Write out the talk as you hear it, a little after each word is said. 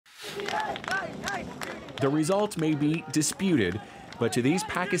The result may be disputed, but to these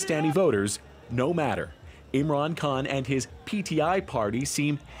Pakistani voters, no matter. Imran Khan and his PTI party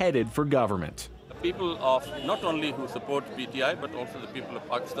seem headed for government. The people of not only who support PTI, but also the people of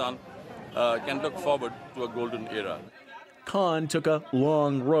Pakistan can look forward to a golden era. Khan took a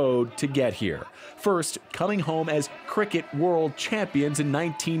long road to get here. First, coming home as cricket world champions in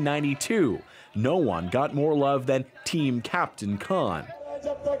 1992. No one got more love than team captain Khan.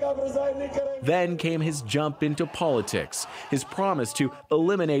 Then came his jump into politics, his promise to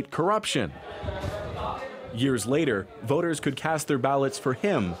eliminate corruption. Years later, voters could cast their ballots for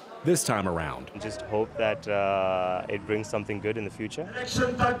him this time around. Just hope that it brings something good in the future.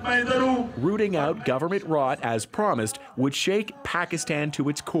 Rooting out government rot as promised would shake Pakistan to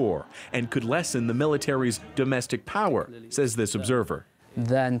its core and could lessen the military's domestic power, says this observer.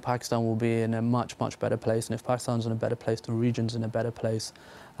 Then Pakistan will be in a much, much better place. And if Pakistan's in a better place, the region's in a better place.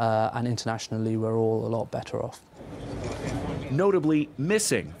 And internationally, we're all a lot better off. Notably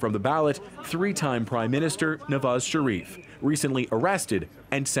missing from the ballot, three-time Prime Minister Nawaz Sharif, recently arrested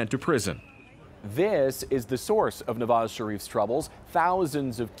and sent to prison. This is the source of Nawaz Sharif's troubles,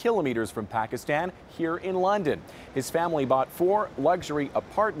 thousands of kilometers from Pakistan, here in London. His family bought 4 luxury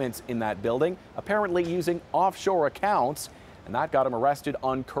apartments in that building, apparently using offshore accounts, and that got him arrested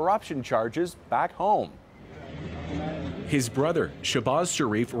on corruption charges back home. His brother, Shabaz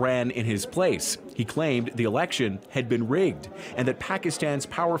Sharif, ran in his place. He claimed the election had been rigged and that Pakistan's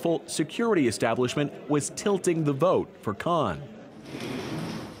powerful security establishment was tilting the vote for Khan.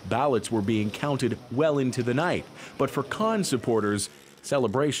 Ballots were being counted well into the night, but for Khan supporters,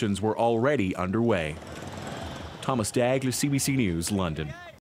 celebrations were already underway. Thomas Dagg, CBC News, London.